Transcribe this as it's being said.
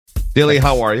Dilly,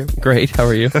 how are you? Great. How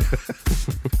are you?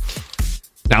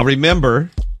 Now remember,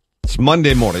 it's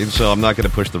Monday morning, so I'm not going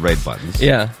to push the red buttons.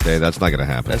 Yeah. Okay, that's not going to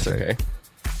happen. That's today. okay.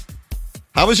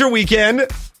 How was your weekend?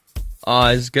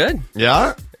 It's good.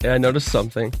 Yeah? Yeah, I noticed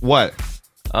something. What?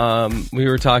 We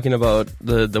were talking about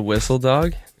the whistle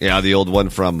dog. Yeah, the old one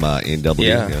from A&W.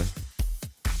 Yeah.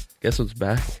 Guess what's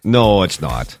back? No, it's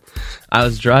not. I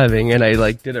was driving and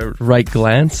I did a right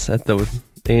glance at the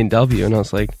A&W and I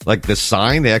was like, Like the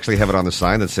sign, they actually have it on the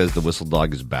sign that says the whistle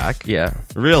dog is back? yeah.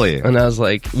 Really? And I was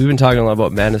like, we've been talking a lot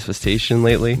about manifestation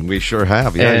lately. We sure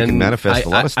have. Yeah, you can manifest a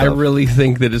lot of stuff. I really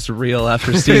think that it's real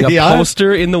after seeing a Yeah?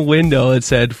 poster in the window that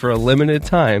said, for a limited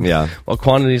time, Yeah. while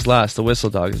quantities last, the whistle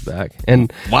dog is back.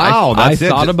 And Wow, I that's it.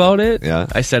 thought about it. Yeah.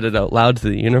 I said it out loud to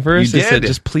the universe. You I said, did.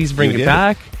 just please bring You it did.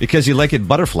 back. Because you like it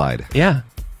butterflied. Yeah.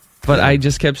 But I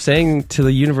just kept saying to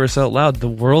the universe out loud, the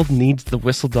world needs the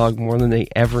whistle dog more than they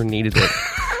ever needed it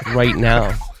right now.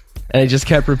 And I just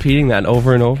kept repeating that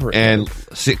over and over again. And,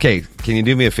 okay, can you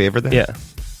do me a favor then? Yeah.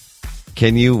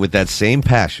 Can you, with that same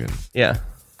passion, Yeah.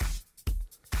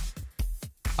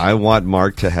 I want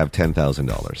Mark to have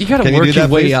 $10,000. You got to Can work do your that,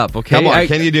 way please? up, okay? Come on,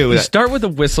 can you do You that? start with a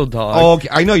whistle dog. Oh, okay,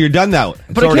 I know, you're done now.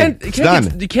 But It's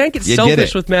done. you can't get You did selfish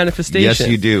it. with manifestation. Yes,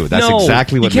 you do. That's No,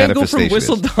 exactly what you can't go manifestation from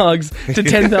whistle is. dogs to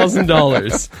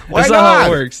 $10,000. Why That's not how not? it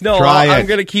works. No, Try I'm it.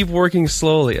 going to keep working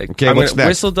slowly. Okay, I'm what's gonna- next?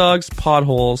 Whistle dogs,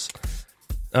 potholes.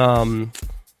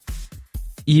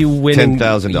 You winning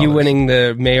 $10,000. You winning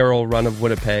the mayoral run of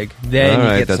Winnipeg. Then All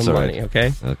right, you get that's some all money. right.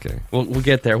 Okay, Okay. we'll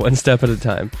get there one step at a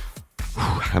time.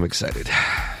 I'm excited.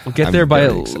 We'll get I'm there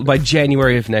very excited. by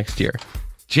January of next year.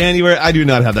 January, I do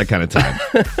not have that kind of time.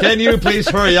 Can you please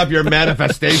hurry up your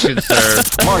manifestation, sir?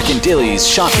 Mark and Dilly's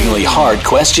shockingly hard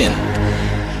question.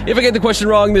 If I get the question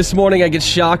wrong this morning, I get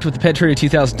shocked with the Pet Trader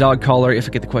 2000 dog collar. If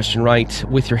I get the question right,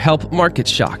 with your help, Mark gets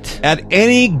shocked. At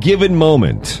any given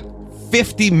moment,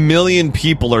 50 million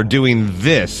people are doing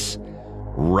this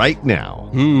right now.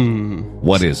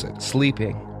 What is it?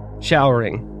 Sleeping,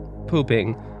 showering,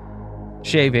 pooping,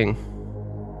 shaving,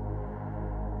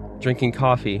 drinking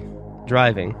coffee,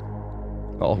 driving.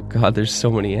 Oh, God, there's so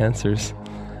many answers.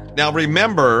 Now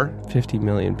remember, 50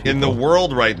 million people. in the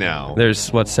world right now,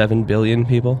 There's, 7 billion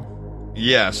people?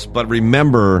 yes, but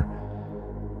remember,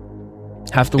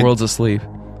 Half the world's asleep.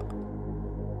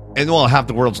 and well, half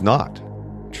the world's not,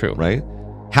 True. right?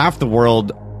 Half the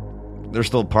world, they're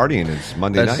still partying. It's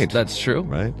Monday night. That's true.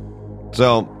 Right?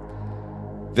 So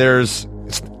it's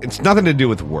nothing to do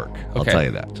with work. I'll Okay. tell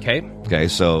you that. Okay. Okay,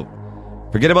 so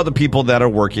forget about the people that are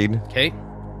working Okay.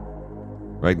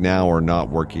 right now or not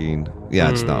working. Yeah,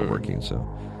 it's not working. So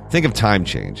think of time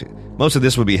change. Most of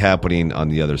this would be happening on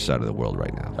the other side of the world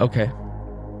right now. Okay.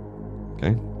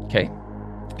 Okay? Okay.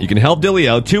 You can help Dilly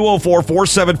out,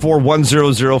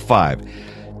 204-474-1005.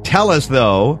 Tell us,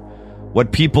 though,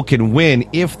 what people can win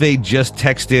if they just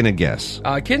text in a guess.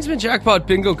 Kinsman Jackpot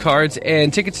bingo cards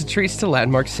and tickets to treats to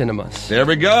Landmark Cinemas. There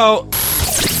we go.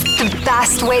 The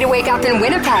best way to wake up in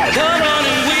Winnipeg.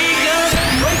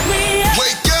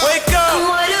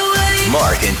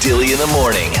 Mark and Dilly in the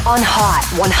morning. On Hot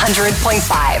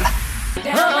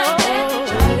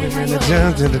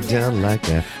 100.5. Down like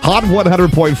that. Hot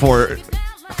 100.4.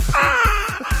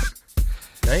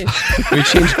 Nice. We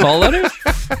changed call letters?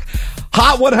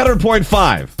 Hot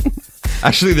 100.5.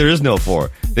 Actually, there is no 4.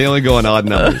 They only go in odd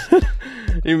numbers.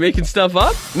 You making stuff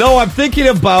up? No, I'm thinking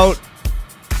about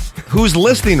who's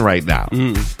listening right now.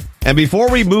 And before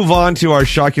we move on to our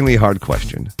shockingly hard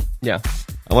question, Yeah.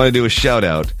 I want to do a shout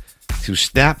out to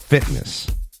Snap Fitness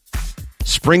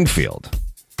Springfield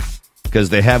because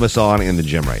they have us on in the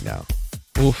gym right now.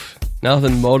 Oof.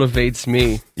 Nothing motivates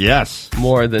me Yes.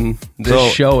 more than this So-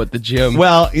 show at the gym.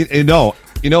 Well, you know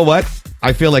what?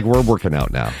 I feel like we're working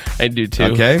out now. I do too.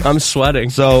 Okay. I'm sweating.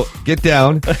 So get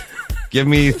down. Give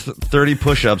me 30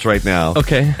 push-ups right now.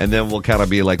 Okay. And then we'll kind of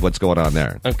be like, what's going on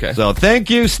there? Okay. So thank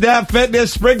you, Snap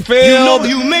Fitness Springfield. You know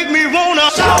you make me wanna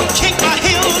shout, kick my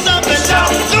heels up and shout,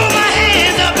 throw my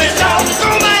hands up and shout,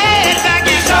 throw my head back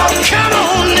and shout. Come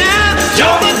on now,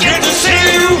 don't forget to say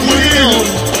you will.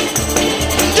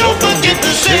 Don't forget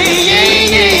to say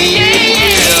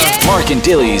yeah. Mark and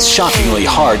Dilly's shockingly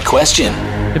hard question.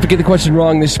 If I get the question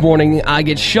wrong this morning, I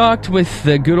get shocked with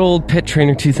the good old Pet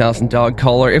Trainer 2000 dog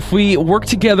collar. If we work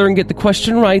together and get the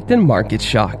question right, then Mark gets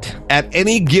shocked. At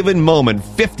any given moment,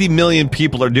 50 million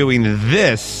people are doing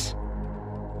this.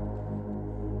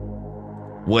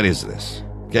 What is this?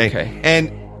 Okay.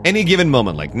 And any given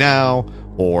moment, like now,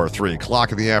 or 3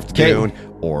 o'clock in the afternoon,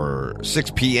 or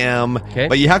 6 p.m. Okay.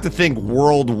 But you have to think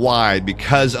worldwide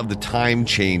because of the time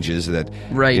changes that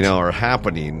Right. are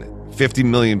happening. 50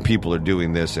 million people are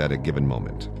doing this at a given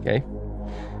moment. Okay.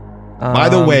 By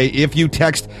the way, if you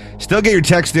text, still get your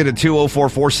text in at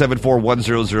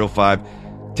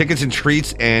 204-474-1005. Tickets and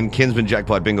treats and Kinsman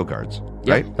Jackpot bingo cards.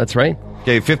 Right? Yep, that's right.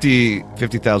 Okay,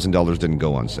 $50,000 didn't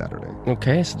go on Saturday.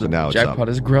 Okay, so the now it's jackpot up.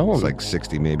 is growing. It's like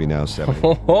 60, maybe now 70.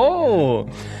 Oh,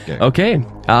 okay.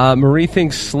 Marie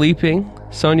thinks sleeping.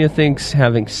 Sonia thinks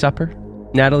having supper.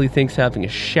 Natalie thinks having a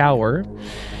shower.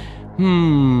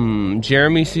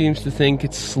 Jeremy seems to think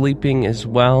it's sleeping as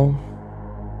well.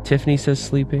 Tiffany says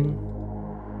sleeping.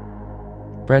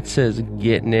 Brett says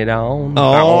getting it on.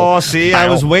 Oh, see, I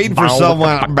was waiting for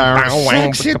someone.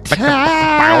 Sexy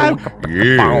time.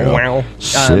 Yeah.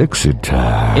 Sexy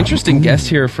time. Interesting guest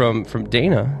here from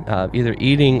Dana. Either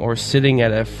eating or sitting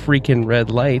at a freaking red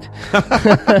light.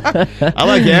 I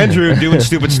like Andrew doing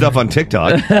stupid stuff on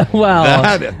TikTok.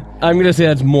 Well, I'm going to say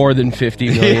that's more than 50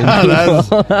 million. Yeah,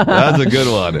 that's a good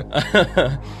one.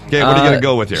 Okay, what are you going to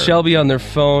go with here? Shelby on their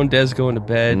phone. Des going to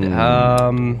bed.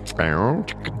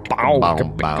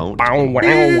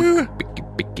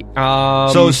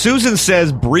 So Susan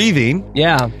says breathing.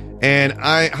 Yeah. And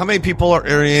how many people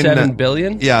are in? 7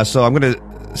 billion? Yeah, so I'm going to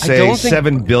say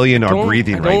 7 billion are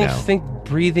breathing right now. I don't think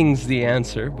breathing's the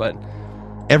answer, but...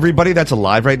 Everybody that's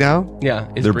alive right now? Yeah,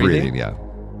 they're breathing, yeah.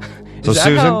 So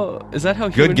is that how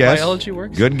good human guess. biology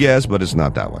works? Good guess, but it's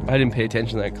not that one. I didn't pay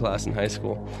attention to that class in high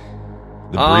school.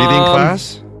 The breathing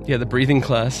class? Yeah, the breathing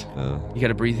class. You got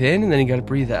to breathe in and then you got to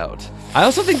breathe out. I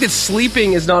also think that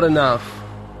sleeping is not enough,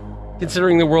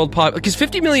 considering the world because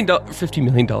 50 million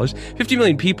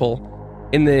people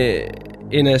in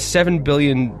a 7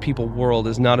 billion people world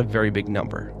is not a very big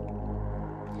number.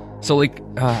 So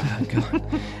God.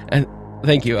 And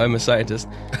thank you. I'm a scientist.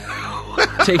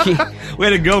 Way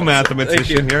to go,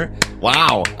 mathematician here.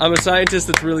 Wow. I'm a scientist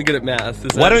that's really good at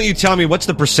math. Why don't you tell me what's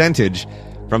the percentage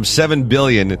from 7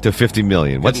 billion to 50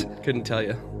 million? Couldn't tell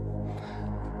you.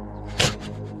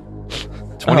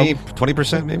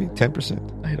 20% maybe?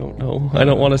 10%? I don't know. I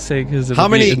don't want to say because it'll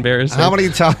be embarrassing. How many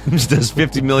times does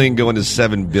 50 million go into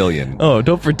 7 billion? Oh,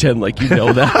 don't pretend like you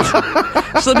know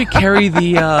that. Just let me carry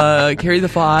the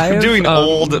 5. I'm doing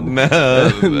old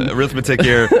arithmetic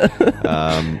here. Get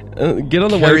on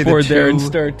the whiteboard there and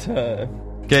start.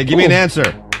 Okay, give me an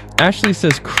answer. Ashley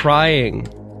says crying.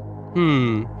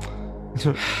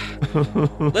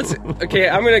 Okay,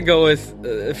 I'm gonna go with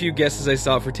a few guesses I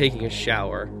saw for taking a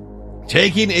shower.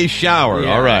 Taking a shower.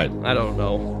 Yeah, all right. I don't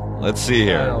know. Let's see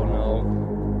here. I don't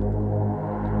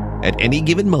know. At any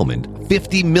given moment,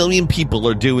 50 million people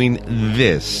are doing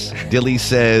this. Dilly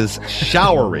says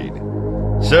showering.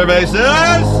 Survey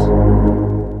says...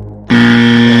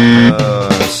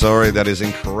 sorry, that is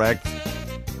incorrect.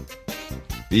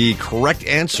 The correct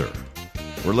answer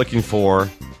we're looking for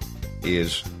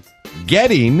is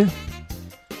getting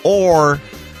or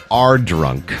are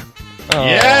drunk. Oh,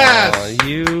 yes!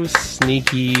 You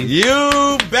sneaky...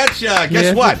 You betcha!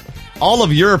 Guess what? All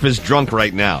of Europe is drunk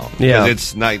right now. Yeah. Because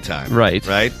it's nighttime. Right.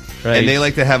 And they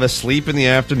like to have a sleep in the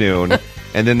afternoon,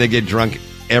 and then they get drunk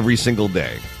every single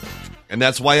day. And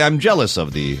that's why I'm jealous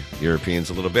of the Europeans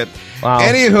a little bit. Wow.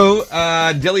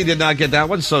 Anywho, Dilly did not get that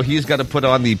one, so he's got to put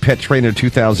on the Pet Trainer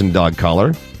 2000 dog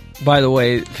collar. By the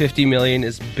way, 50 million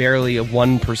is barely a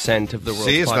 1% of the world's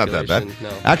population. See, it's not that bad. No.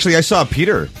 Actually, I saw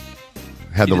Peter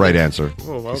had the right answer.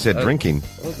 Oh, well, he said drinking.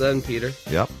 Well done, Peter.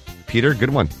 Yep. Peter, good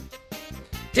one.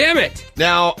 Damn it!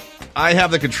 Now, I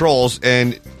have the controls,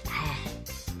 and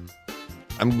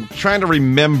I'm trying to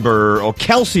remember. Oh,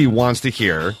 Kelsey wants to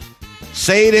hear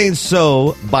Say It Ain't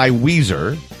So by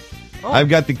Weezer. Oh. I've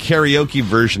got the karaoke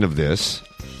version of this,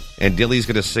 and Dilly's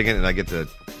going to sing it, and I get to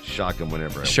shock him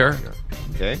whenever I Sure. want.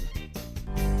 Okay?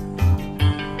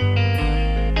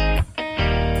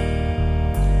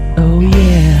 Oh,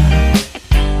 yeah.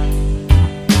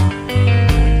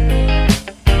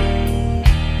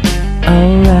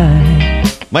 All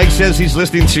right. Mike says he's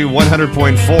listening to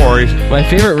 100.4. My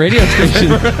favorite radio station.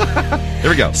 Here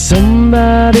we go.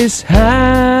 Somebody's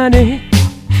honey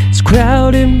is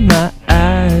crowding my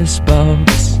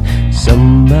icebox.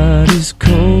 Somebody's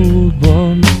cold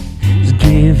one is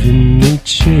giving me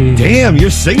chills. Damn,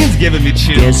 your singing's giving me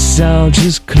chills. Guess I'll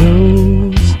just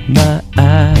close my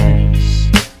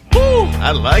eyes. Woo,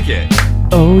 I like it.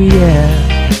 Oh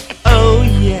yeah. Oh,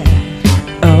 yeah.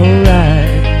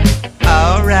 Alright.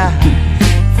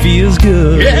 Feels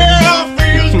good. Yeah,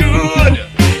 feels good.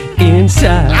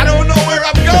 Inside. I don't know where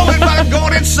I'm going, but I'm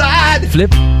going inside.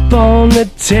 Flip on the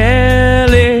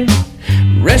telly.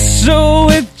 Wrestle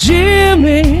with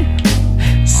Jimmy.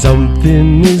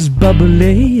 Something is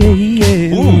bubbling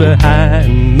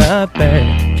behind my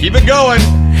back. Keep it going.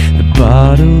 The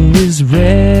bottle is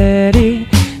ready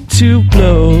to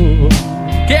blow.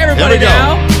 Okay, everybody There we go.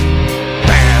 now.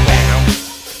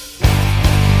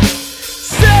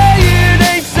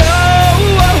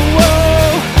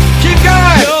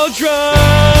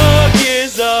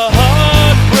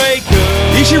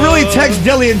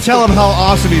 Dilly and tell him how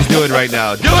awesome he's doing right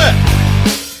now. Do it!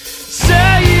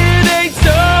 Say it ain't so.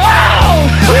 Oh,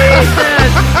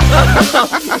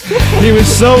 He was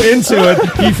so into it,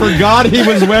 he forgot he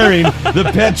was wearing the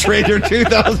Pet Trader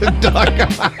 2000 dog.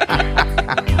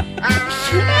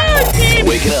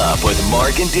 Waking up with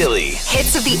Mark and Dilly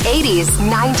Hits of the 80s,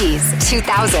 90s,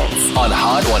 2000s. on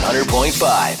Hot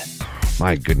 100.5.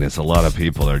 My goodness, a lot of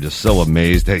people are just so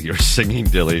amazed that you're singing,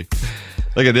 Dilly.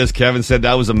 Look at this. Kevin said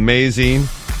that was amazing.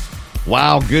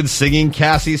 Wow, good singing,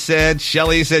 Cassie said.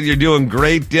 Shelly said you're doing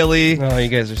great, Dilly. Oh, you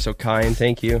guys are so kind.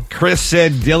 Thank you. Chris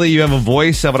said, Dilly, you have a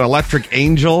voice of an electric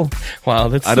angel. Wow,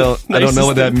 that's I don't know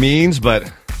what that means,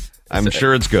 but I'm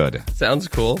sure it's good. sounds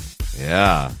cool.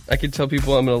 Yeah. I could tell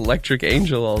people I'm an electric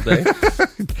angel all day.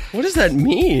 What does that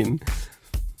mean?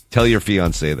 Tell your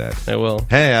fiance that. I will.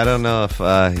 Hey, I don't know if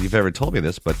you've ever told me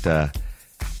this, but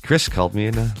Chris called me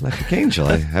an electric angel.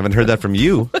 I haven't heard that from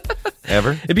you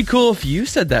ever. It'd be cool if you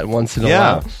said that once in a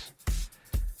Yeah. while.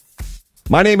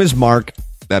 My name is Mark.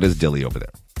 That is Dilly over there.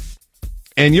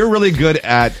 And you're really good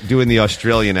at doing the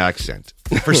Australian accent.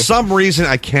 For some reason,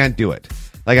 I can't do it.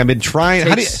 Like, I've been trying.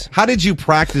 How did you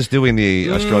practice doing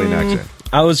the Australian accent?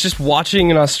 I was just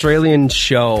watching an Australian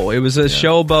show. It was a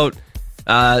show about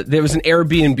there was an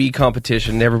Airbnb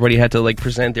competition. And everybody had to like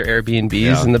present their Airbnbs,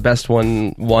 Yeah. and the best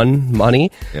one won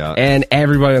money. Yeah. And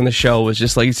everybody on the show was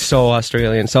just like so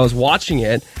Australian. So I was watching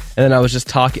it, and then I was just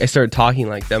talking. I started talking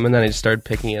like them, and then I just started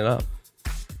picking it up.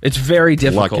 It's very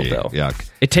difficult, Lucky. though. Yeah.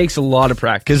 It takes a lot of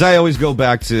practice. Because I always go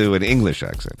back to an English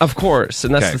accent. Of course,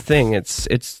 and that's Okay. the thing.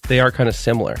 It's they are kind of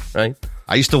similar, right?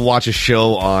 I used to watch a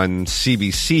show on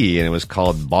CBC, and it was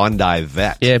called Bondi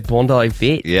Vet. Yeah, Bondi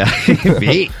Vet. Yeah.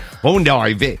 Vet.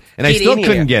 Bondi Vet. And I Get still in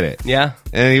couldn't here. get it. Yeah,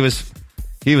 And he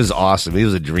was awesome. He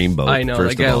was a dreamboat. I know.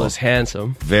 First That guy of all. was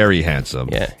handsome. Very handsome.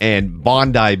 Yeah. And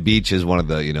Bondi Beach is one of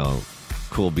the,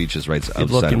 cool beaches right outside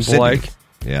Good-looking of Sydney. bloke.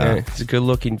 Yeah. He's a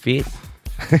good-looking vet.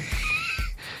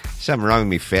 Something wrong with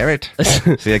me, ferret.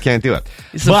 See, I can't do it.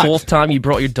 This is the But- fourth time you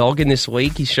brought your dog in this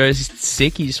week. He shows he's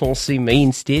sick. He just wants to see me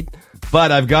instead.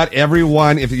 But I've got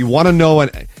everyone. If you want to know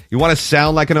you want to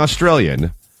sound like an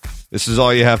Australian, this is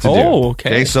all you have to do. Oh,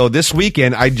 okay. So this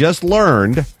weekend, I just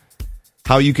learned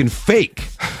how you can fake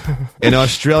an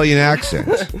Australian accent.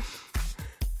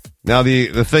 Now,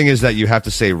 the thing is that you have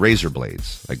to say razor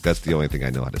blades. Like, that's the only thing I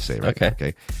know how to say, right?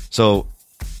 Okay. So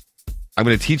I'm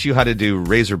going to teach you how to do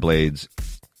razor blades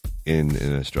in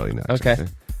an Australian accent. Okay.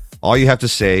 All you have to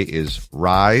say is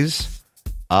rise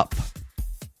up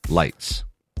lights.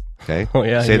 Okay? Oh,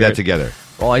 yeah, I Say hear that it. together.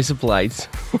 Rise of blades.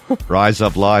 Rise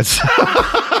up lights.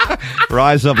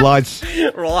 Rise up lights.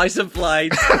 Rise of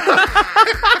blades.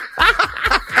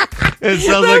 It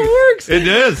sounds That like works. It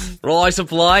is. Rise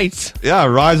of lights. Yeah,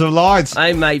 rise of lights.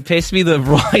 Hey, mate, pass me the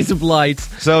rise of lights.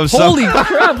 So Holy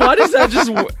crap, why does that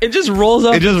just... It just rolls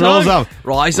up It just the rolls tongue. up.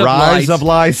 Rise of Rise lights. up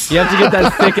lights. You have to get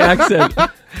that thick accent.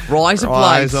 Rise of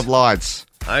Rise lights. up lights.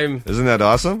 I'm Isn't that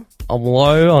awesome?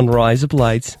 low on rise of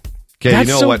lights. Okay, That's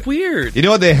you know so what? weird. You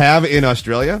know what they have in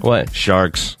Australia? What?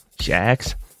 Sharks.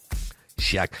 Jacks.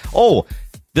 Shark. Oh,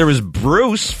 there was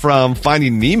Bruce from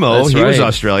Finding Nemo. That's He was right.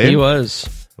 Australian. He was.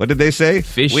 What did they say?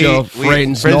 Fish are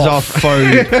friends, not are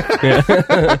food.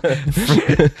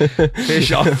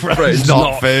 Fish are friends, Friends,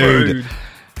 not not food.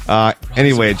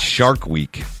 Anyway, it's Shark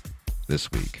Week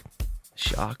this week.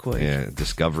 Shark Week. Yeah,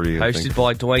 Discovery. I Hosted think.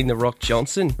 by Dwayne The Rock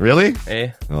Johnson. Really?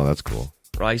 Yeah. Oh, that's cool.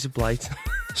 Razor blades.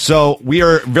 So we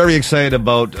are very excited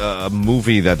about a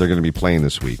movie that they're going to be playing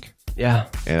this week. Yeah.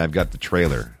 And I've got the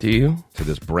trailer Do you? to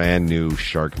this brand new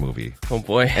shark movie. Oh,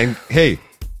 boy. And hey,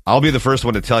 I'll be the first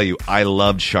one to tell you, I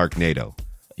loved Sharknado.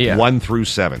 Yeah. 1 through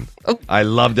 7. Oh. I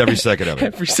loved every second of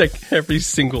it. Every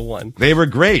single one. They were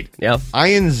great. Yeah.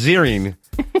 Ian Ziering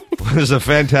was a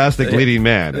fantastic leading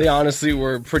man. They honestly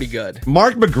were pretty good.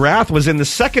 Mark McGrath was in the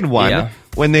second one Yeah.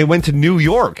 when they went to New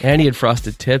York. And he had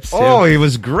frosted tips, too. Oh, he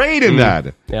was great in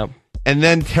that. Yeah. And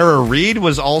then Tara Reid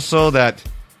was also that,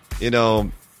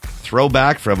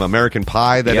 throwback from American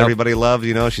Pie that Yep. everybody loved.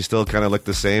 She still kind of looked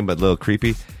the same, but a little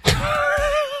creepy.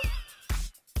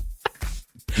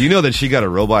 Do you know that she got a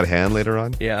robot hand later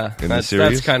on? Yeah. In the That's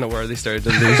series? kind of where they started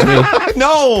to lose me.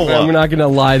 No! I'm not going to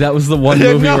lie. That was the one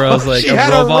movie No, where I was like, she a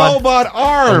had robot. a robot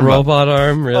arm. A robot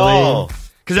arm, really? Oh,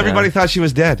 because everybody thought she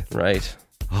was dead. Right.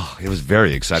 Oh, it was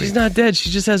very exciting. She's not dead. She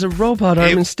just has a robot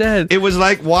arm instead. It was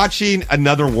like watching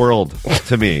Another World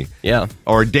to me. Yeah.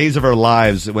 Or Days of Our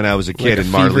Lives when I was a kid Like a and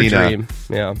fever Marlena. dream.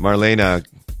 Yeah. Marlena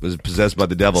was possessed by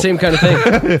the devil. Same kind of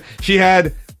thing.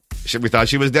 We thought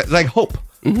she was dead. Like Hope.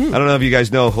 Mm-hmm. I don't know if you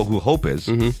guys know who Hope is.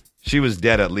 She was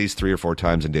dead at least 3 or 4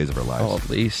 times in Days of Her Lives. Oh, at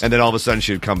least. And then all of a sudden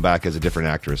she would come back as a different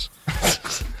actress.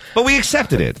 But we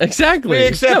accepted it. Exactly. We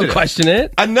accepted Don't it. question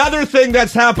it. Another thing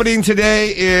that's happening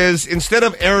today is instead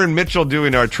of Aaron Mitchell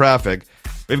doing our traffic,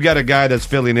 we've got a guy that's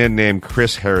filling in named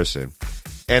Chris Harrison.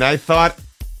 And I thought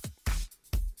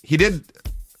he did.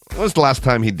 When was the last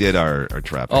time he did our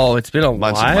traffic? Oh, it's been a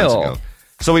months and months while. ago.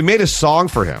 So we made a song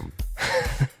for him.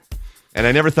 And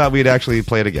I never thought we'd actually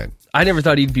play it again. I never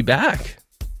thought he'd be back.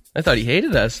 I thought he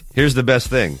hated us. Here's the best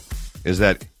thing, is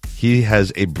that he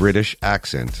has a British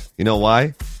accent. You know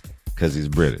why? Because he's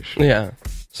British. Yeah.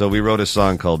 So we wrote a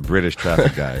song called British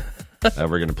Traffic Guy that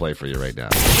we're going to play for you right now.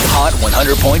 Hot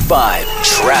 100.5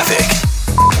 Traffic.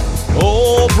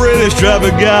 Oh, British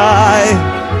Traffic Guy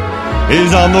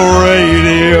is on the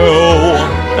radio.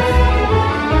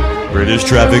 British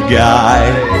Traffic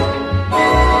Guy.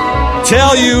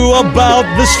 Tell you about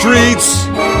the streets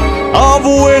of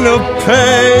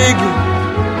Winnipeg.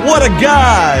 What a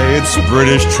guy. It's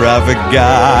British Traffic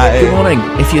Guy. Good morning.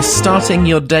 If you're starting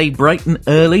your day bright and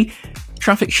early,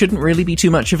 traffic shouldn't really be too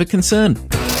much of a concern.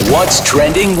 What's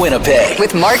trending Winnipeg?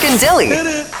 With Mark and Dilly.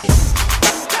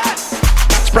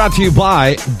 It's brought to you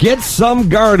by Get Some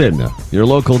Garden, your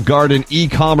local garden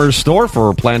e-commerce store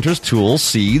for planters, tools,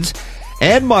 seeds,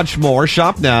 and much more.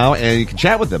 Shop now, and you can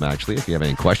chat with them, actually, if you have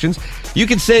any questions. You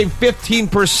can save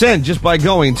 15% just by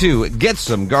going to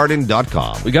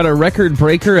getsomegarden.com. We got a record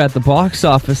breaker at the box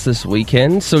office this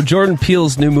weekend. So Jordan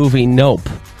Peele's new movie, Nope,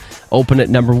 opened at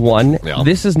number 1. Yeah.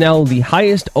 This is now the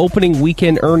highest opening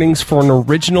weekend earnings for an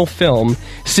original film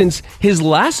since his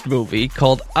last movie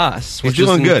called Us, which He's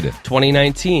doing was in good.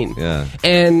 2019. Yeah.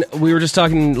 And we were just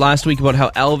talking last week about how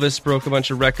Elvis broke a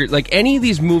bunch of records. Like any of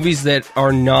these movies that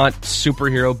are not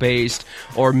superhero based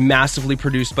or massively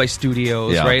produced by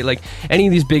studios, Yeah. right? Like any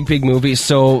of these big movies.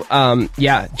 So,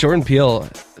 Jordan Peele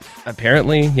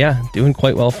apparently, doing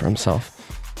quite well for himself.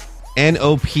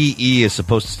 NOPE is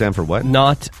supposed to stand for what?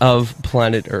 Not of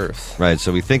planet Earth. Right,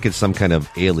 so we think it's some kind of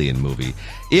alien movie.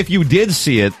 If you did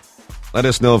see it, let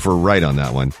us know if we're right on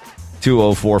that one.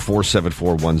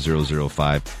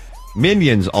 204-474-1005.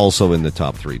 Minions also in the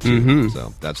top 3, too.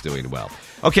 So that's doing well.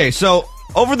 Okay, so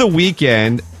over the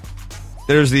weekend,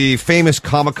 there's the famous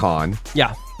Comic-Con,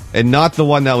 Yeah. and not the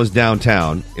one that was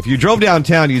downtown. If you drove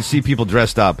downtown, you'd see people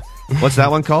dressed up. What's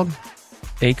that one called?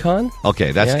 Akon?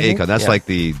 Okay, that's Yeah, I think. Akon. That's Yeah. like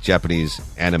the Japanese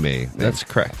anime thing, That's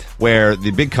correct. where the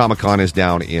big Comic-Con is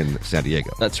down in San Diego.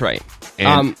 That's right.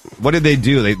 And what did they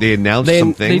do? They announced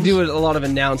some things? They do a lot of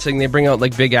announcing. They bring out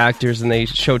like big actors and they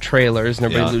show trailers and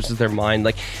everybody Yeah. loses their mind.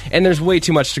 Like, and there's way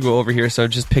too much to go over here, so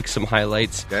just pick some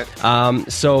highlights. Okay.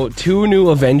 So 2 new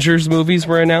Avengers movies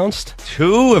were announced.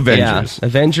 2 Avengers. Yeah,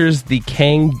 Avengers: The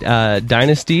Kang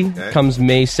Dynasty comes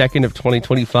May 2nd of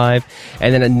 2025,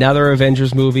 and then another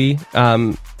Avengers movie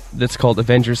that's called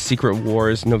Avengers: Secret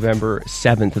Wars, November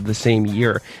 7th of the same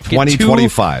year. Get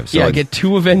 2025, so it's get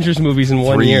 2 Avengers movies in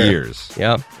 1 3 year. years.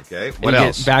 Yeah. Okay, And what you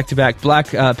else? get back-to-back. Black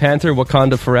Panther: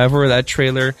 Wakanda Forever. That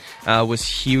trailer was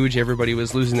huge. Everybody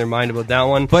was losing their mind about that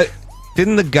one. But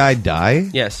didn't the guy die?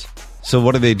 Yes, So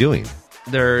what are they doing?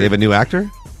 they're They have a new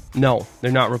actor? no,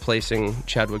 they're not replacing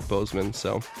Chadwick Boseman.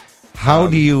 So How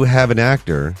do you have an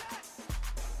actor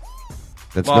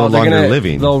that's Well, no they're longer gonna-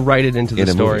 living? They'll write it into the in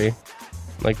a story. movie?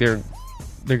 Like they're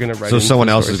gonna write. So it into someone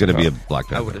the else story is going to be a somehow. Black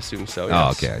Panther? I would assume so. Oh,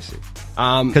 Yes. okay, I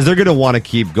see. Because they're going to want to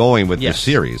keep going with Yes. the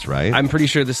series, right? I'm pretty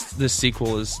sure this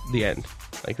sequel is the end.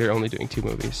 Like they're only doing 2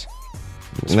 movies.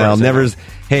 As far Well, as I never. know.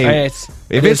 Hey, Hey, if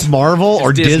it it's is- Marvel it's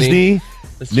or Disney,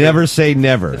 That's true. never say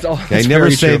never. It's all- Okay, it's never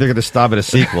very say true. they're going to stop at a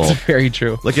sequel. It's very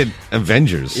true. Look at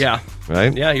Avengers. Yeah.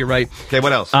 Right? Yeah, you're right. Okay,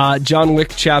 what else? John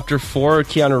Wick Chapter 4,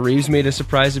 Keanu Reeves made a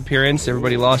surprise appearance.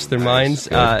 Everybody lost their minds.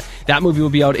 Good. That movie will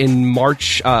be out in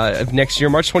March of next year,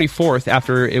 March 24th,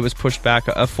 after it was pushed back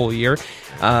a full year,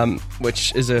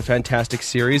 which is a fantastic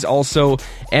series. Also,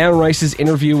 Anne Rice's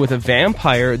Interview with a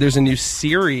Vampire. There's a new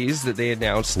series that they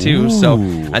announced, too. So,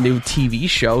 a new TV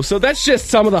show. So, that's just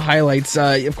some of the highlights.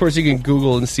 Of course, you can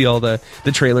Google and see all the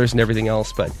trailers and everything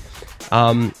else, but...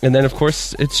 and then, of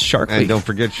course, it's Shark and Week. don't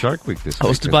forget Shark Week this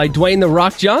week. Hosted by Dwayne "The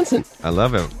Rock" Johnson. I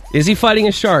love it. Is he fighting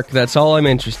a shark? That's all I'm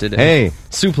interested in. Hey.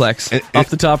 Suplex It- off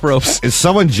the top ropes. Is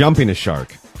someone jumping a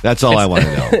shark? That's all I want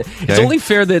to know. It's okay? only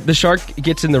fair that the shark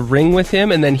gets in the ring with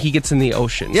him and then he gets in the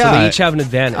ocean. Yeah. So they each have an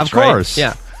advantage. Of right? course.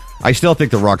 Yeah. I still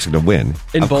think The Rock's going to win.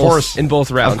 In of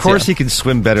both rounds, Of course yeah. he can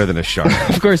swim better than a shark.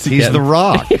 Of course he He's can. The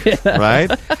Rock,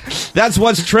 right? That's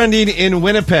what's trending in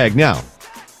Winnipeg. Now,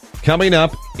 coming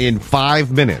up in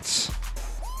 5 minutes,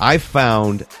 I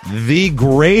found the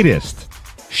greatest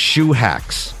shoe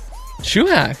hacks. Shoe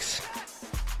hacks.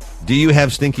 Do you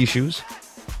have stinky shoes?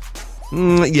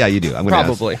 Yeah, you do. I'm gonna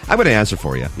Probably. I'm going to answer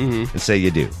for you and say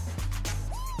you do.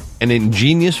 An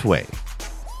ingenious way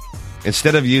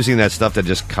instead of using that stuff that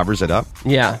just covers it up,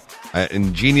 Yeah. an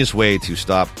ingenious way to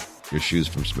stop your shoes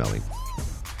from smelling.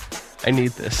 I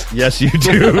need this. Yes, you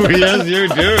do. Yes, you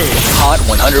do. Hot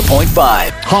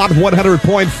 100.5. Hot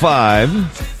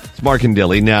 100.5. It's Mark and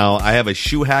Dilly. Now, I have a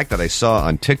shoe hack that I saw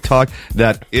on TikTok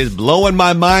that is blowing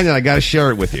my mind, and I got to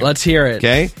share it with you. Let's hear it.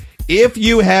 Okay? If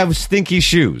you have stinky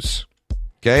shoes,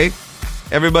 okay?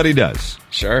 Everybody does.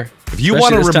 Sure. If you Especially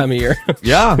want to this time of year.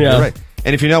 Yeah, Yeah. you're right.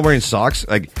 And if you're not wearing socks,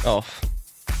 like Oh.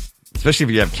 especially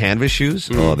if you have canvas shoes,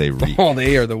 oh, they reek. Oh,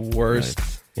 they are the worst.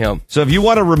 Yeah. So if you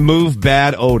want to remove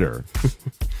bad odor,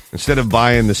 instead of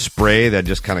buying the spray that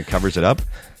just kind of covers it up,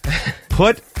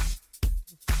 put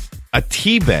a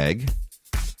tea bag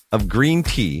of green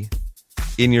tea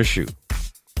in your shoe.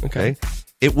 Okay?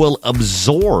 It will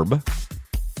absorb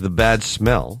the bad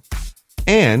smell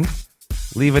and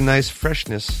leave a nice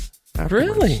freshness afterwards.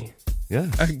 Really? Yeah.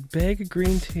 A bag of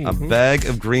green tea. A bag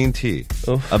of green tea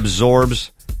Oof.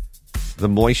 absorbs the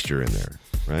moisture in there,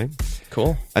 right?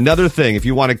 Cool. Another thing, if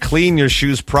you want to clean your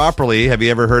shoes properly, have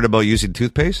you ever heard about using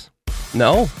toothpaste?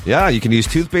 No. Yeah, you can use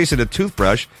toothpaste and a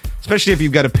toothbrush, especially if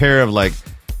you've got a pair of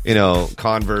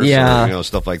Converse Yeah. or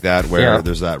stuff like that where Yeah.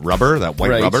 there's that rubber, that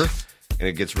white Right. rubber, and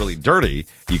it gets really dirty.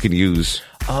 You can use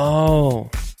Oh.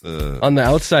 On the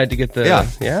outside to get the... Yeah.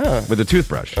 Yeah. with a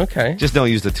toothbrush. Okay. Just don't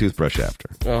use the toothbrush after.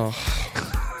 Oh.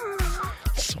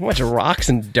 So much rocks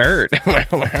and dirt.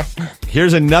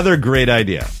 Here's another great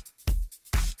idea.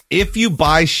 If you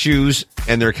buy shoes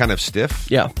and they're kind of stiff,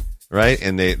 Yeah. right,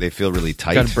 and they feel really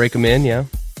tight, Got to break them in, yeah.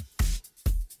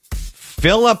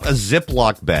 fill up a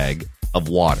Ziploc bag of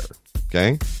water.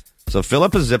 Okay? So fill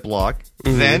up a Ziploc,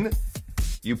 then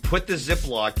you put the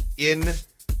Ziploc in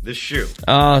the shoe.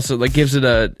 So that gives it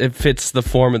it fits the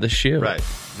form of the shoe. Right.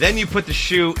 Then you put the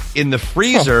shoe in the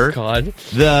freezer. Oh, God.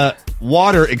 The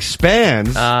water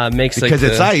expands Makes because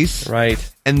it's ice. Right.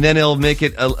 And then it'll make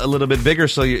it a little bit bigger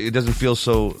so it doesn't feel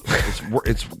so...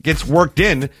 It gets worked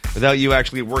in without you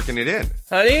actually working it in.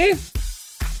 Honey?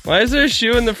 Why is there a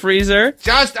shoe in the freezer?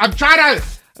 I'm trying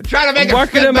to make I'm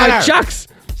working in my chucks.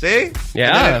 See?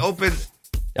 Yeah. And then it opens...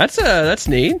 That's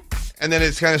neat. And then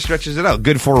it kind of stretches it out.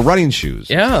 Good for running shoes.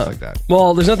 Yeah. Stuff like that.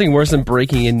 Well, there's nothing worse than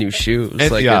breaking in new shoes.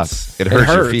 It hurts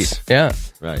your feet. Yeah.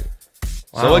 Right.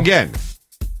 Wow. So again,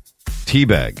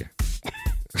 teabag.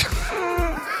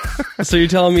 So you're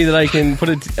telling me that I can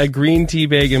put a green tea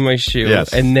bag in my shoe,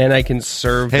 Yes. and then I can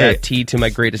serve Hey, that tea to my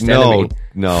greatest No, enemy?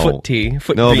 no. Foot tea.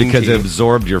 No, green because tea. it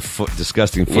absorbed your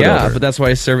disgusting foot Yeah, odor. but that's why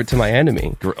I serve it to my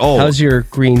enemy. Oh. How's your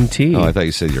green tea? Oh, I thought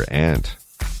you said your aunt.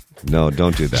 No,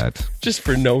 don't do that. Just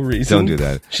for no reason. Don't do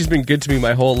that. She's been good to me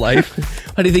my whole life.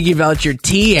 How do you think about your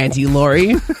tea, Auntie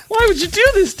Lori? Why would you do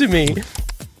this to me? A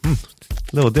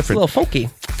little It's a different. little funky.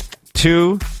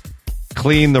 2,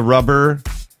 clean the rubber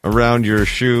around your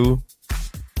shoe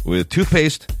with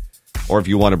toothpaste. Or if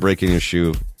you want to break in your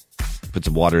shoe, put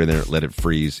some water in there, let it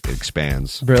freeze, it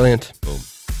expands. Brilliant. Boom.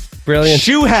 Brilliant.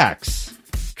 Shoe hacks,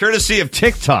 courtesy of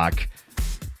TikTok.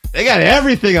 They got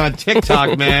everything on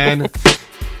TikTok, man.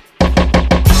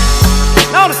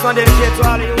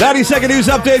 90-second news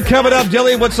update coming up.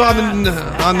 Dilly, what's on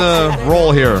the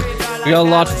roll here? We got a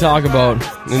lot to talk about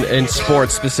in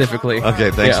sports specifically. Okay,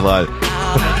 thanks Yeah. a lot.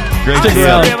 Great Stick to you.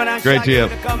 around. Great to you.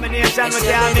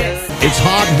 It's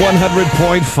Hot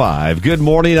 100.5. Good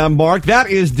morning, I'm Mark. That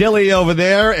is Dilly over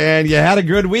there, and you had a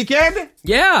good weekend?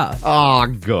 Yeah. Oh,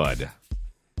 good.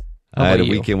 I had a about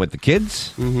you? weekend with the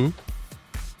kids.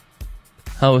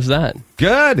 How was that?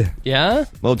 Good. Yeah.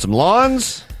 Mowed some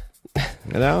lawns.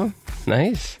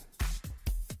 Nice.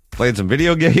 Played some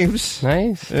video games.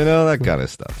 Nice. That kind of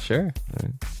stuff. Sure.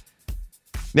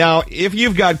 Now, if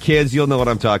you've got kids, you'll know what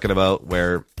I'm talking about,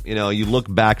 where, you look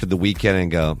back to the weekend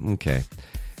and go, okay,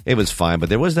 it was fine, but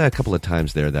there was a couple of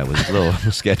times there that was a little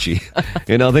sketchy.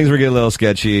 Things were getting a little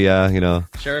sketchy,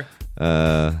 Sure.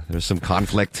 there's some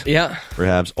conflict, Yeah.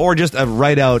 perhaps, or just a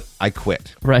right out, I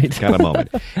quit Right. kind of moment.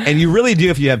 And you really do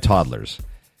if you have toddlers.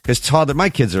 Because my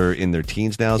kids are in their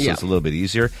teens now, so Yeah. it's a little bit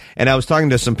easier. And I was talking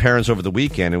to some parents over the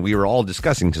weekend, and we were all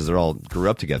discussing, because they all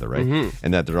grew up together, right? Mm-hmm.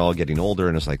 And that they're all getting older,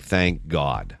 and it's like, thank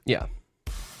God. Yeah.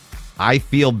 I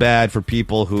feel bad for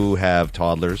people who have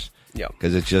toddlers. Yeah.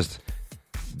 Because it's just,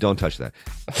 don't touch that.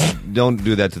 Don't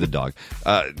do that to the dog.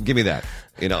 Give me that.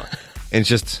 And it's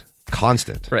just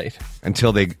constant. Right.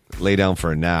 Until they lay down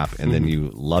for a nap, and then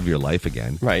you love your life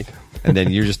again. Right. And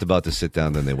then you're just about to sit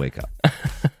down, then they wake up.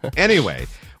 Anyway,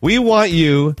 we want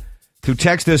you to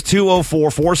text us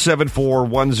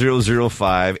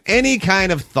 204-474-1005. Any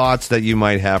kind of thoughts that you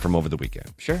might have from over the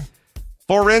weekend. Sure.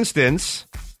 For instance,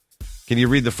 can you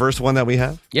read the first one that we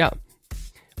have? Yeah.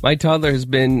 My toddler has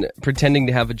been pretending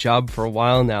to have a job for a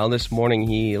while now. This morning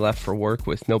he left for work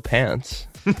with no pants.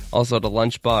 Also had a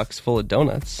lunchbox full of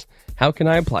donuts. How can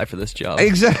I apply for this job?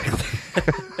 Exactly.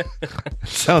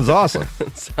 Sounds awesome.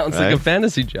 Sounds like a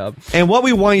fantasy job. And what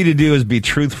we want you to do is be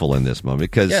truthful in this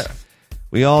moment, because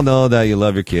we all know that you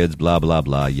love your kids, blah, blah,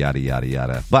 blah, yada, yada,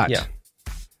 yada. But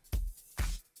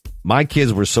my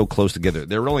kids were so close together.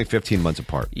 They were only 15 months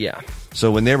apart. Yeah.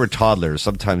 So when they were toddlers,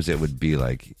 sometimes it would be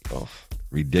like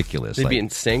ridiculous. They'd like, be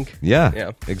in sync.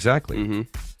 Yeah, exactly.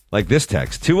 Like this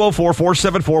text,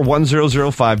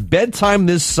 204-474-1005. Bedtime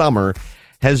this summer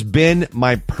has been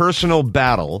my personal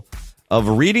battle of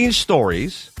reading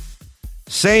stories,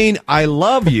 saying I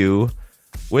love you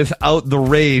without the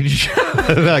rage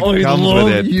that comes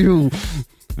with it. You.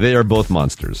 They are both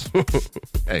monsters.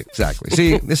 Exactly.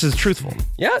 See, this is truthful.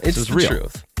 Yeah, it's This is the real,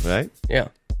 truth. right? Yeah.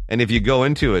 And if you go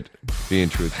into it being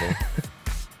truthful,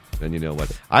 then you know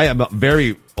what. I am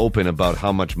very open about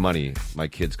how much money my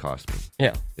kids cost me.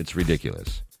 Yeah. It's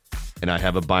ridiculous. And I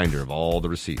have a binder of all the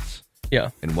receipts. Yeah.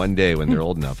 And one day when they're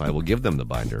old enough, I will give them the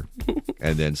binder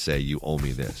and then say, you owe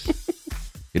me this.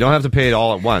 You don't have to pay it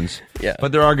all at once,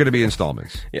 but there are going to be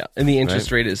installments. Yeah. And the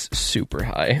interest rate is super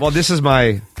high. Well, this is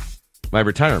my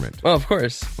retirement. Well, of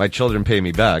course. My children pay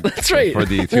me back. That's right. For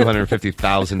the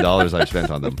 $250,000 I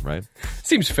spent on them, right?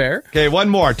 Seems fair. Okay, one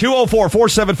more.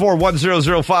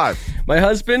 204-474-1005. My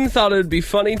husband thought it would be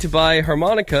funny to buy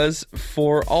harmonicas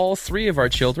for all three of our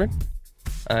children.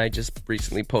 I just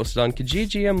recently posted on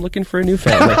Kijiji, I'm looking for a new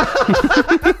family.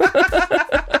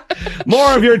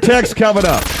 More of your texts coming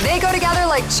up. They go together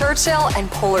like Churchill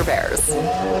and polar bears.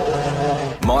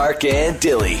 Mark and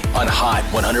Dilly on Hot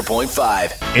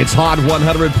 100.5. It's Hot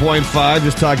 100.5,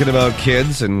 just talking about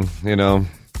kids and, you know,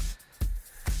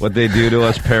 what they do to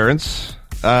us parents.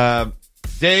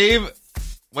 Dave,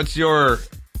 what's your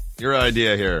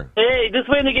idea here? Hey, this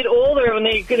way when they get older, when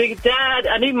they get, Dad,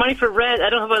 I need money for rent. I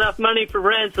don't have enough money for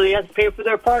rent, so he has to pay for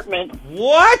their apartment.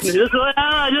 What? Just What?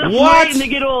 wait when they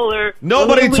get older.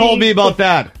 Nobody told me about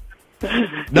that.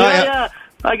 Yeah.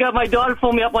 I got my daughter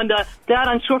phone me up one day. Dad,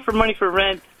 I'm short for money for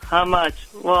rent. How much?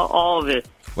 Well, all of it.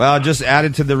 Well, just add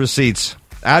it to the receipts.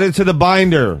 Add it to the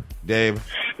binder, Dave.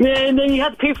 And then you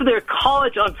have to pay for their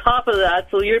college on top of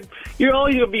that, so you're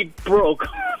always going to be broke.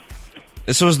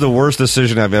 This was the worst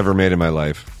decision I've ever made in my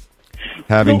life.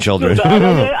 Having children.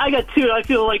 I got two. I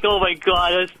feel like, oh my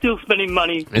God, I'm still spending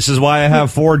money. This is why I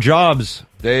have 4 jobs,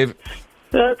 Dave.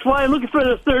 That's why I'm looking for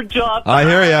the third job. I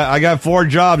hear ya. I got 4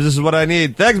 jobs. This is what I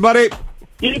need. Thanks, buddy.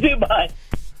 You too, bye.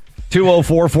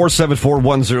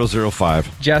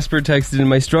 204-474-1005. Jasper texted in,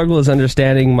 my struggle is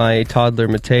understanding my toddler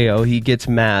Mateo. He gets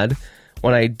mad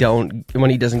when he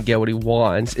doesn't get what he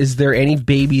wants. Is there any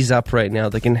babies up right now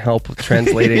that can help with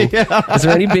translating? Is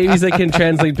there any babies that can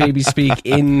translate baby speak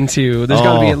into? There's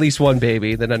got to be at least one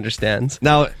baby that understands.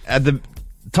 Now, at the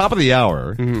top of the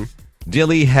hour,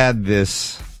 Dilly had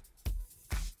this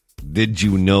did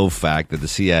you know fact that the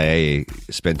CIA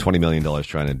spent $20 million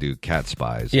trying to do cat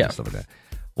spies and stuff like that.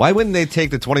 Why wouldn't they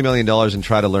take the $20 million and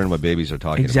try to learn what babies are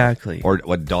talking about? Or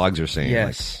what dogs are saying?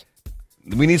 Yes.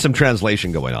 Like, we need some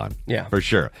translation going on. Yeah. For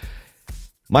sure.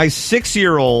 My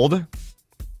 6-year-old...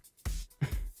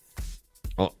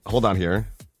 Oh, hold on here.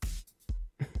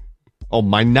 Oh,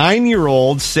 my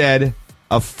 9-year-old said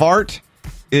a fart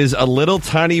is a little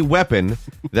tiny weapon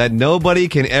that nobody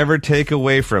can ever take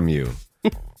away from you.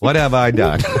 What have I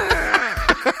done?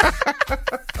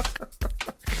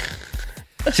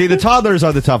 See, the toddlers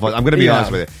are the tough ones. I'm going to be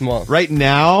honest with you. Well, right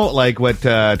now, like what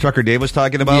Trucker Dave was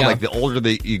talking about, like the older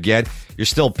that you get, you're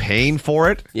still paying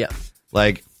for it. Yeah.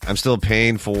 Like, I'm still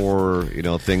paying for,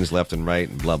 things left and right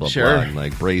and blah, blah, blah, and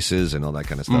like braces and all that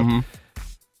kind of stuff.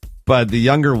 But the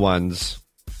younger ones,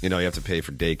 you have to pay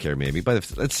for daycare maybe.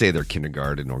 But let's say they're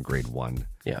kindergarten or grade 1.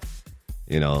 Yeah.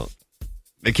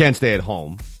 They can't stay at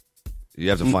home. You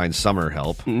have to find summer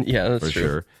help. Yeah, that's for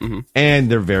true. sure.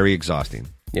 And they're very exhausting.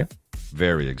 Yeah.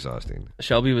 Very exhausting.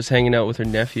 Shelby was hanging out with her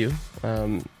nephew.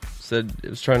 Said it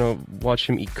was trying to watch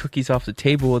him eat cookies off the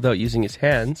table without using his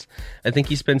hands. I think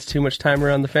he spends too much time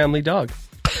around the family dog.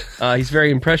 He's very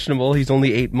impressionable. He's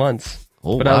only 8 months.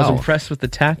 But I was impressed with the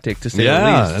tactic, to say the least.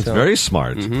 Yeah, that's very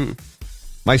smart.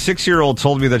 My 6-year-old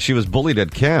told me that she was bullied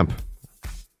at camp.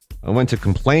 I went to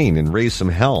complain and raise some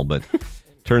hell, but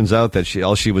turns out that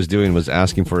all she was doing was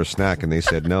asking for a snack, and they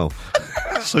said no.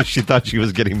 So she thought she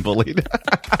was getting bullied.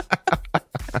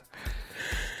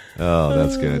 Oh,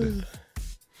 that's good.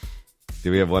 Do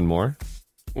we have one more?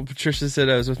 Well, Patricia said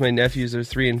I was with my nephews. They're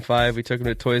 3 and 5. We took them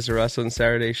to Toys R Us on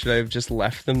Saturday. Should I have just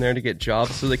left them there to get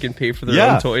jobs so they can pay for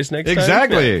their own toys next time?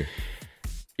 Exactly.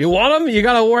 You want them? You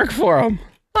got to work for them.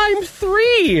 I'm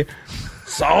 3.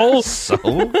 So? So?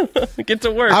 Get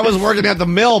to work. I was working at the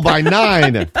mill by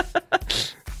 9.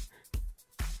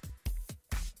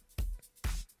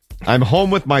 I'm home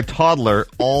with my toddler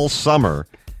all summer,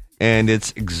 and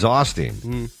it's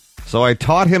exhausting. So I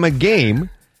taught him a game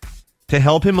to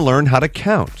help him learn how to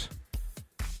count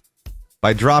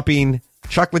by dropping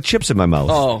chocolate chips in my mouth.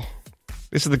 Oh.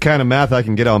 This is the kind of math I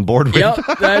can get on board with. Yep,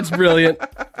 that's brilliant.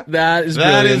 That is brilliant.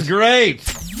 That is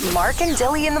great. Mark and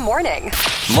Dilly in the morning.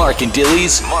 Mark and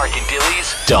Dilly's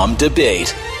Dumb Debate.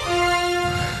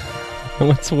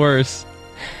 What's worse?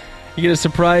 You get a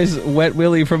surprise wet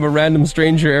willy from a random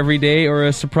stranger every day, or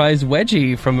a surprise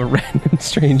wedgie from a random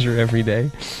stranger every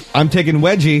day? I'm taking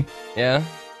wedgie Yeah?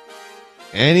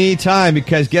 anytime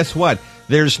because guess what?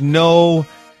 There's no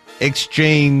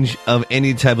exchange of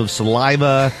any type of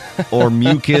saliva or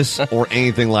mucus or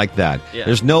anything like that. Yeah.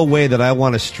 There's no way that I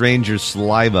want a stranger's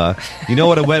saliva. You know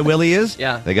what a wet willy is?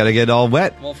 Yeah. They got to get all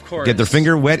wet. Well, of course. Get their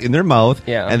finger wet in their mouth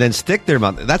Yeah. and then stick their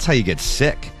mouth. That's how you get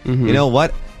sick. You know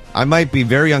what? I might be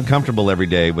very uncomfortable every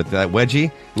day with that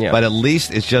wedgie, Yeah. but at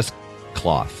least it's just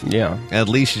cloth. Yeah. At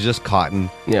least it's just cotton.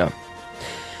 Yeah.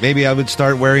 Maybe I would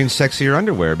start wearing sexier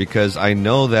underwear because I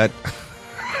know that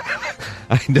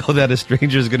a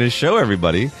stranger is going to show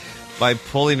everybody by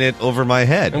pulling it over my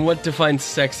head. And what defines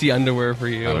sexy underwear for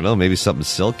you? I don't know, maybe something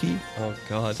silky, Oh,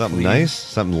 God. something please. nice,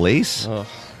 something lace. Oh.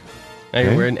 Now you're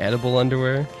Okay. wearing edible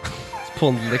underwear? It's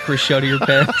pulling licorice out of your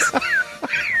pants?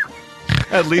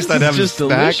 At least I'd have It's just a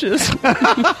snack. delicious.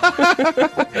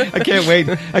 I can't wait.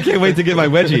 I can't wait to get my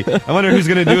wedgie. I wonder who's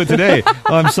going to do it today.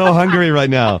 Oh, I'm so hungry right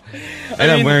now. And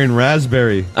I'm mean- wearing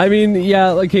raspberry. I mean,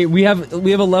 yeah, okay, we have a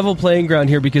level playing ground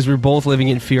here because we're both living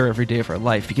in fear every day of our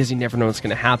life because you never know what's going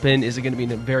to happen. Is it going to be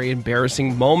a very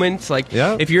embarrassing moment? Like,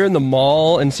 Yeah. if you're in the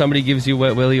mall and somebody gives you a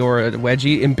wet willy or a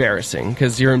wedgie, embarrassing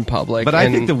because you're in public. But I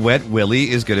and- think the wet willy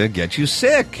is going to get you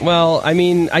sick. Well, I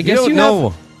mean, I guess don't you know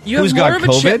have. You have who's more got of a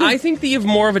COVID? I think that you have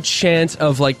more of a chance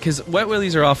of like because wet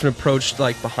willies are often approached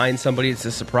like behind somebody. It's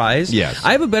a surprise. Yes.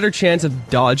 I have a better chance of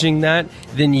dodging that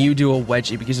than you do a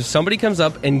wedgie because if somebody comes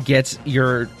up and gets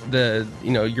your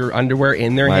underwear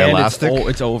in their My hand, elastic?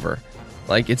 it's over.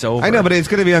 Like it's over. I know, but it's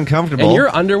going to be uncomfortable. and your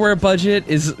underwear budget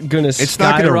is gonna It's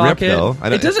not gonna rip, skyrocket. though.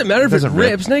 It doesn't matter if it doesn't rip.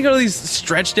 rips. Now you got all these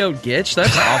stretched out gitch.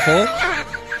 That's awful.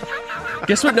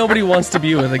 Guess what? Nobody wants to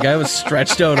be with a guy with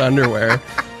stretched out underwear.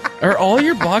 Are all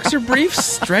your boxer briefs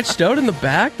stretched out in the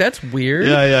back? That's weird.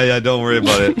 Yeah. Don't worry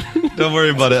about it. Don't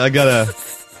worry about it.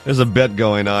 There's a bet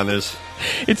going on.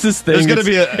 It's this thing. There's gonna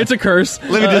It's a curse.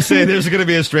 Let me just say, there's going to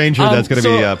be a stranger that's going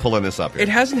to be pulling this up here. It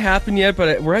hasn't happened yet,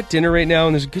 but we're at dinner right now,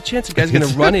 and there's a good chance a guy's going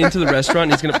to run into the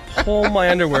restaurant, and he's going to pull my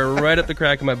underwear right up the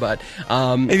crack of my butt.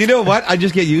 And you know what? I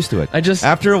just get used to it.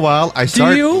 After a while, I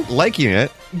start you? liking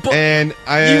it, But and you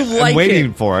like I'm waiting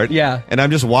it. for it. Yeah. And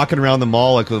I'm just walking around the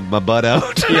mall like with my butt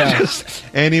out. Yeah. Just,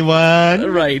 anyone?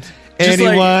 Right.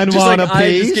 Anyone want a I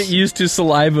piece? just get used to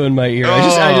saliva in my ear.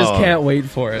 I just can't wait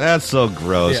for it. That's so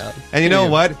gross. Yeah. And you know Yeah.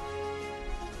 what?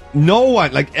 No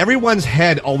one, like everyone's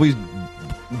head always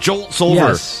jolts over.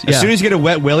 Yes, As yeah. soon as you get a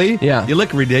wet willy, Yeah. you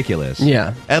look ridiculous.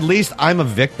 Yeah. At least I'm a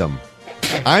victim.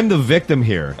 I'm the victim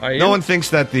here. Are you? No one thinks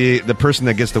that the person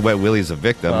that gets the wet willy is a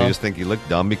victim. They Well. just think you look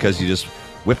dumb because you just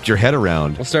whipped your head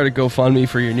around. We'll start a GoFundMe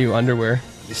for your new underwear.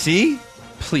 See?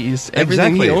 Please.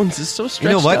 Everything Exactly. he owns is so You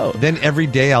stretched know what? out. Then every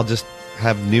day I'll just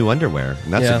have new underwear.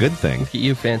 And that's Yeah. a good thing. Look at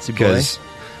you, fancy boy. Because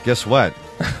guess what?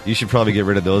 You should probably get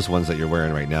rid of those ones that you're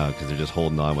wearing right now because they're just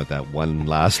holding on with that one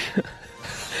last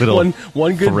little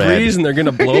One good thread. breeze and they're going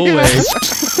to blow away.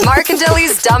 Mark and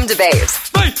Dilly's Dumb Debate.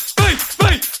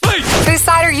 Whose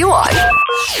side are you on?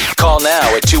 Call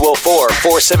now at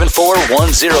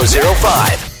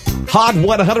 204-474-1005. Hot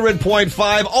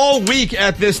 100.5 all week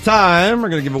at this time. We're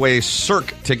going to give away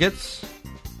Cirque tickets.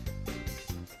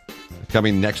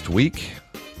 Coming next week.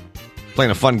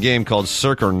 Playing a fun game called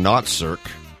Cirque or Not Cirque.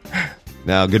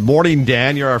 Now, good morning,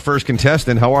 Dan. You're our first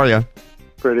contestant. How are you?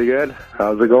 Pretty good.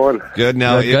 How's it going? Good.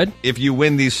 Now, Good. if you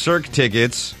win these Cirque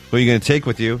tickets, who are you going to take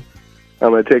with you?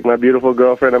 I'm going to take my beautiful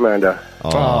girlfriend, Amanda.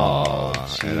 Oh,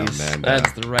 and jeez. Amanda.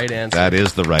 That's the right answer. That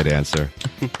is the right answer.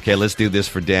 Okay, let's do this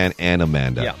for Dan and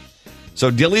Amanda. Yeah.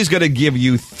 So Dilly's going to give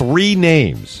you 3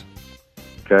 names.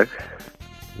 Okay.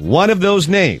 One of those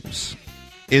names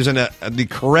is the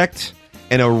correct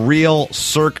and a real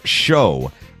Cirque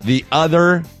show. The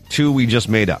other 2 we just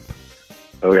made up.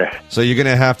 Okay. So you're going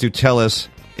to have to tell us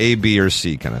A, B, or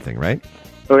C kind of thing, right?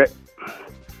 Okay.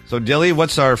 So Dilly,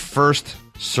 what's our first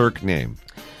Cirque name?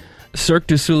 Cirque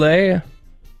du Soleil,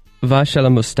 Vache à la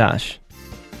Moustache.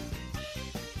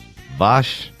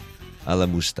 Vache à la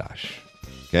moustache.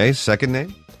 Okay, second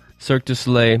name? Cirque du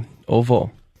Soleil,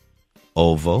 Ovo.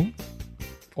 Ovo.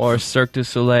 Or Cirque du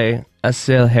Soleil,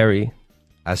 Asil Harry.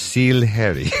 Asil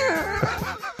Harry.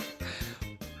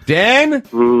 Dan,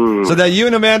 so that you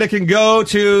and Amanda can go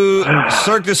to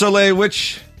Cirque du Soleil,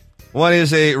 which one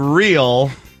is a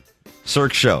real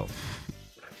Cirque show?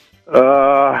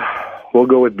 We'll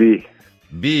go with B.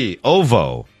 B,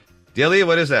 Ovo. Dilly,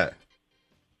 what is that?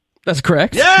 That's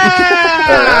correct.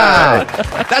 Yeah!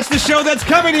 That's the show that's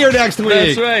coming here next week.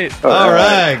 That's right. All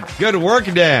right. Good work,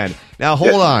 Dan. Now,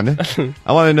 hold on.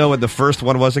 I want to know what the first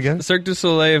one was again. Cirque du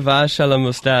Soleil Vache à la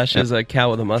Moustache is a cow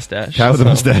with a mustache. Cow with a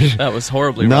mustache. That was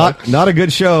horribly wrong. Not a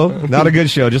good show. Not a good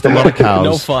show. Just a lot of cows.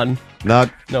 No fun. No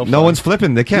fun. one's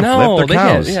flipping. They can't No, flip. They're they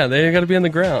cows. can't. Yeah, they got to be on the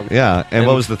ground. Yeah. And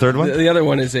what was the third one? The other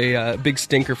one is a big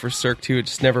stinker for Cirque, too. It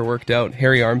just never worked out.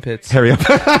 Hairy armpits. Hurry up.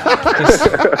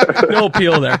 No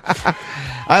appeal there.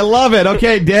 I love it.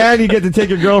 Okay, Dan, you get to take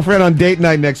your girlfriend on date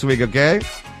night next week, okay?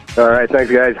 All right, thanks,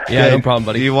 guys. Yeah, Okay. no problem,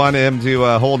 buddy. Do you want him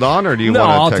to hold on, or do you No,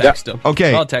 want I'll to text him.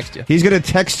 Okay. I'll text you. He's going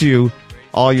to text you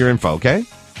all your info, okay?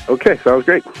 Okay, sounds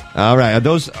great. All right. Are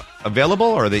those available,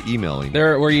 or are they emailing?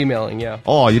 We're emailing, yeah.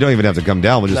 Oh, you don't even have to come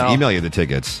down. We'll just No. email you the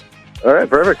tickets. All right,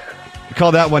 perfect.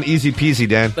 Call that one easy peasy,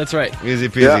 Dan. That's right. Easy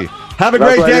peasy. Yeah. Have a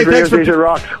That's great why day. this radio station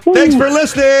rocks. Woo. Thanks for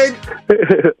listening.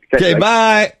 Okay, thanks.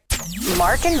 bye.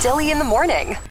 Mark and Dilly in the morning.